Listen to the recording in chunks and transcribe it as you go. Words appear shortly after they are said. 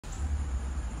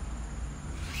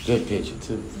Good picture,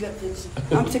 too. Good picture.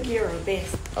 I'm Takira,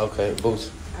 best. Okay,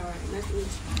 Boosie. All right, nice to meet you.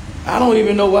 I don't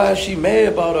even know why she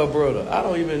mad about her brother. I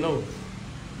don't even know.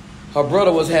 Her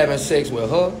brother was having sex with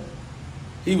her.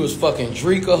 He was fucking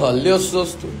Drika, her little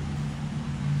sister.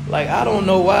 Like, I don't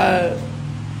know why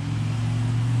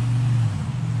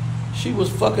she was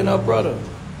fucking her brother.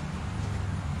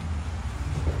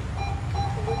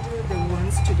 We'll do the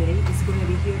ones today. It's going to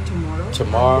be here tomorrow.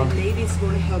 Tomorrow? The lady is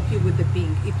going to help you with the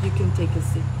pink, if you can take a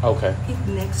seat. Okay. It's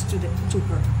next to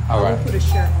her. All right. I will put a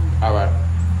shirt on there. All right.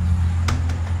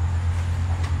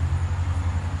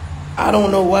 I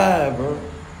don't know why, bro.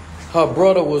 Her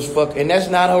brother was fucking, and that's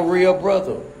not her real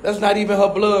brother. That's not even her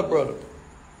blood brother.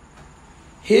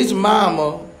 His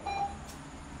mama,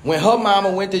 when her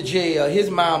mama went to jail, his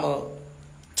mama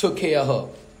took care of her.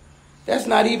 That's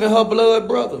not even her blood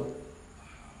brother.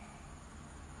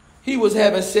 He was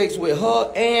having sex with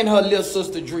her and her little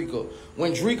sister Drika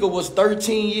when Drika was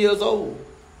 13 years old.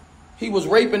 He was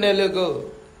raping that little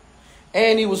girl.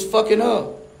 And he was fucking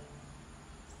her.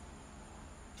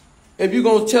 If you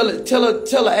gonna tell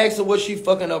her, ask her what she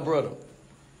fucking her brother.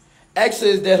 Ask her,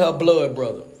 is that her blood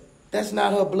brother? That's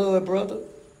not her blood brother.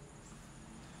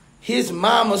 His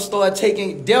mama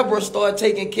Deborah started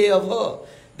taking care of her.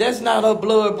 That's not her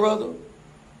blood brother.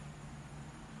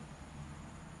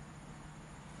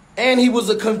 And he was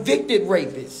a convicted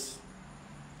rapist.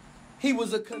 He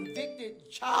was a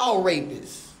convicted child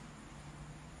rapist.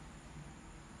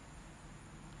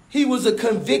 He was a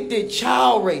convicted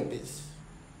child rapist.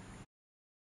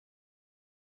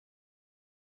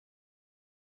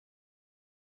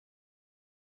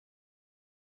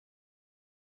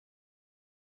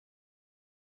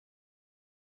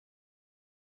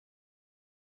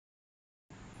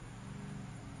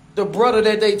 The brother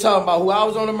that they talking about, who I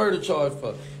was on a murder charge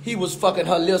for, he was fucking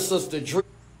her little sister,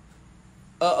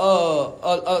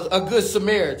 a good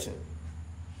Samaritan.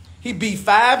 He beat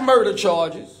 5 murder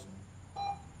charges.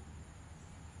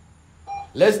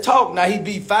 Let's talk now. He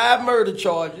beat 5 murder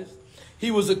charges.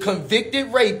 He was a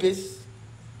convicted rapist.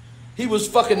 He was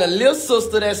fucking a little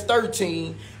sister that's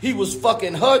 13. He was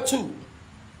fucking her too.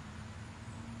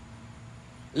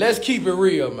 Let's keep it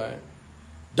real, man.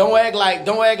 Don't act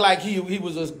like he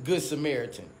was a good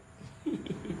Samaritan.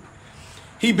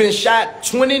 He been shot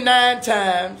 29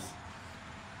 times,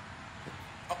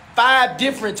 5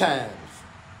 different times.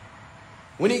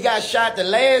 When he got shot the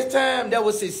last time, that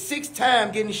was his 6th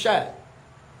time getting shot.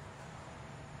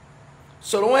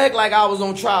 So don't act like I was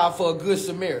on trial for a good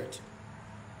Samaritan.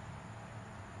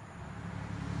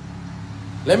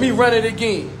 Let me run it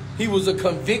again. He was a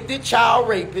convicted child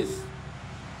rapist.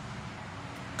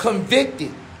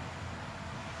 Convicted.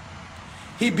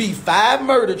 He beat 5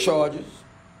 murder charges.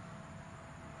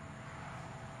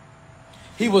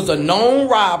 He was a known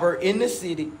robber in the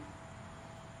city.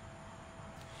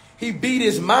 He beat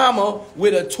his mama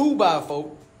with a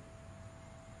 2x4.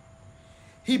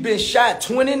 He been shot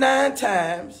 29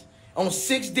 times on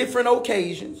 6 different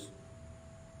occasions.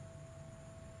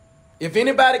 If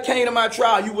anybody came to my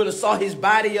trial, you would have saw his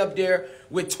body up there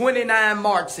with 29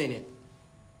 marks in it.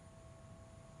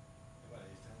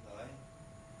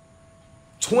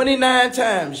 29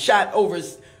 times shot over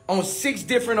on 6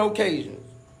 different occasions.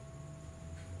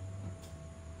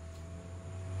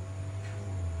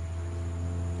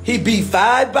 He beat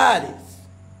 5 bodies.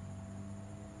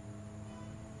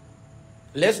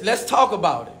 Let's talk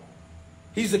about it.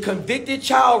 He's a convicted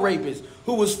child rapist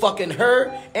who was fucking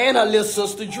her and her little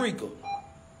sister Drika.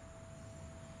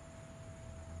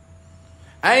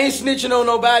 I ain't snitching on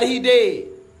nobody. He dead.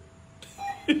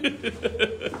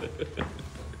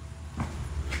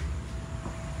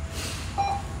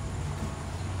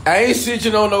 I ain't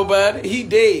snitching on nobody. He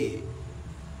dead.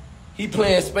 He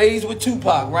playing spades with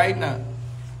Tupac right now.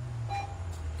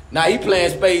 Now he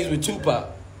playing spades with Tupac.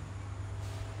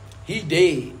 He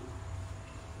dead.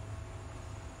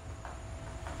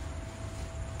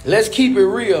 Let's keep it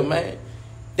real, man.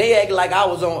 They act like I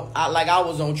was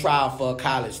on trial for a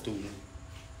college student.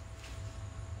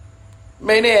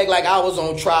 Man, they act like I was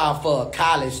on trial for a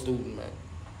college student, man.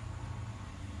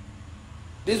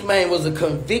 This man was a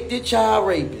convicted child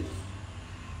rapist.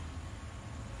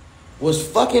 Was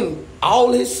fucking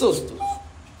all his sisters.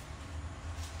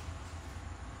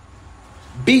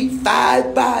 Beat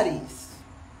 5 bodies.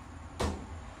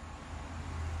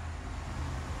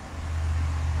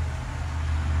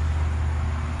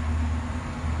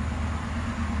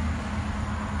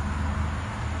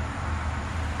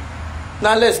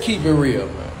 Now let's keep it real,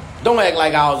 man. Don't act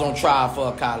like I was on trial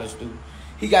for a college student.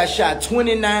 He got shot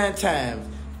 29 times,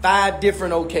 5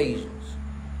 different occasions.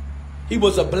 He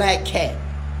was a black cat.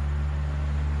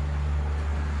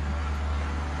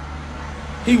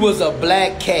 He was a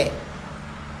black cat.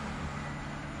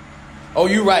 Oh,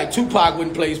 you right. Tupac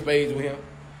wouldn't play spades with him.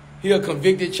 He a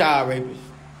convicted child rapist.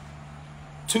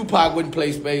 Tupac wouldn't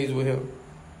play spades with him.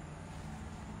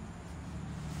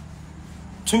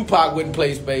 Tupac wouldn't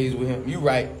play spades with him. You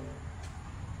right.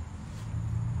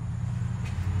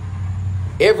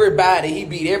 Everybody, he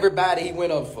beat everybody he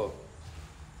went up for.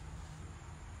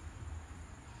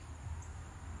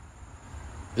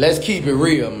 Let's keep it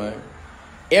real, man.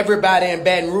 Everybody in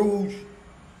Baton Rouge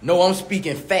know I'm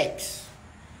speaking facts.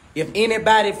 If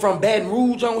anybody from Baton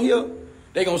Rouge on here,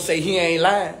 they gonna say he ain't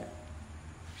lying.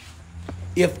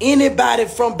 If anybody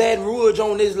from Baton Rouge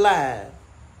on this live,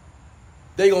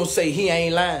 they gonna say he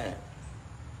ain't lying.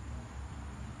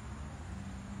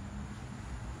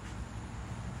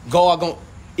 God gonna,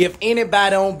 if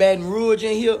anybody on Baton Rouge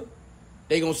in here,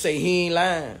 they gonna say he ain't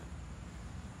lying.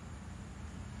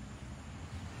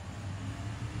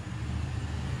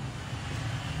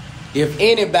 If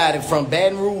anybody from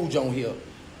Baton Rouge on here,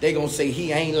 they gonna say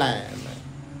he ain't lying, man.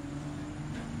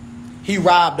 He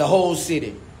robbed the whole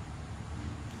city.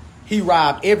 He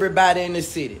robbed everybody in the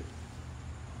city.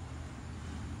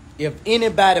 If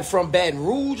anybody from Baton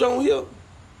Rouge on here,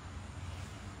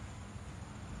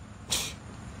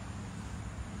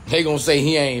 they gonna say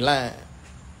he ain't lying.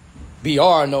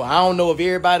 BR know. I don't know if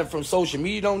everybody from social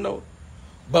media don't know,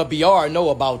 but BR know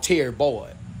about Terry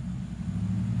Boyd.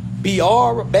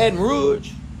 BR, Baton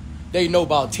Rouge, they know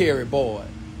about Terry Boyd.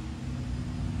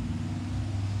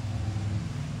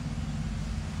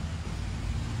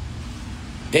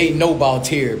 They know about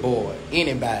Terry Boyd.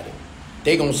 Anybody.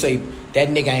 They gonna say, that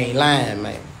nigga ain't lying,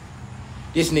 man.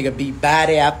 This nigga beat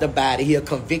body after body. He a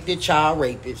convicted child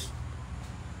rapist.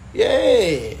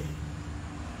 Yeah.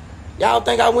 Y'all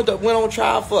think I went on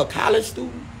trial for a college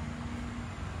student?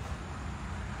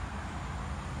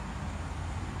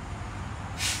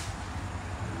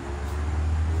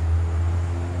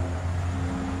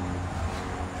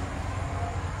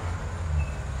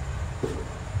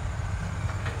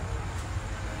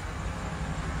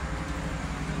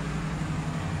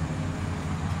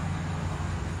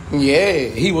 Yeah,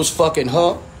 he was fucking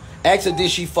her. Ask her, did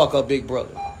she fuck her big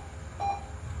brother?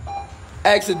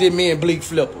 Ask her, did me and Bleak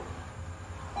flip her?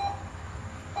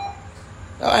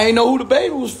 I ain't know who the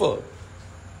baby was for.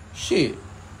 Shit.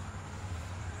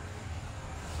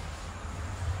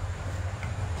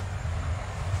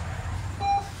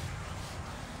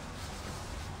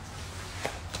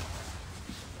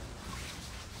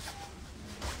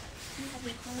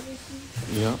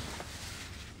 Yeah.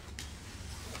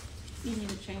 You need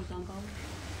to change on go.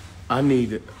 I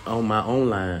need it on my own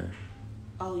line.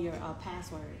 Oh, your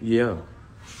password. Yeah.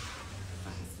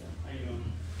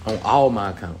 On all my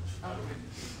accounts.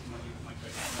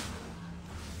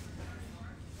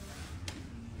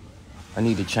 I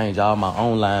need to change all my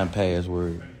online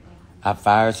password. I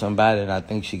fired somebody and I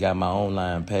think she got my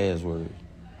online password.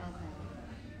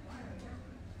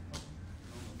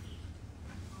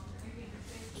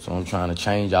 So I'm trying to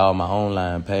change all my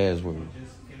online passwords.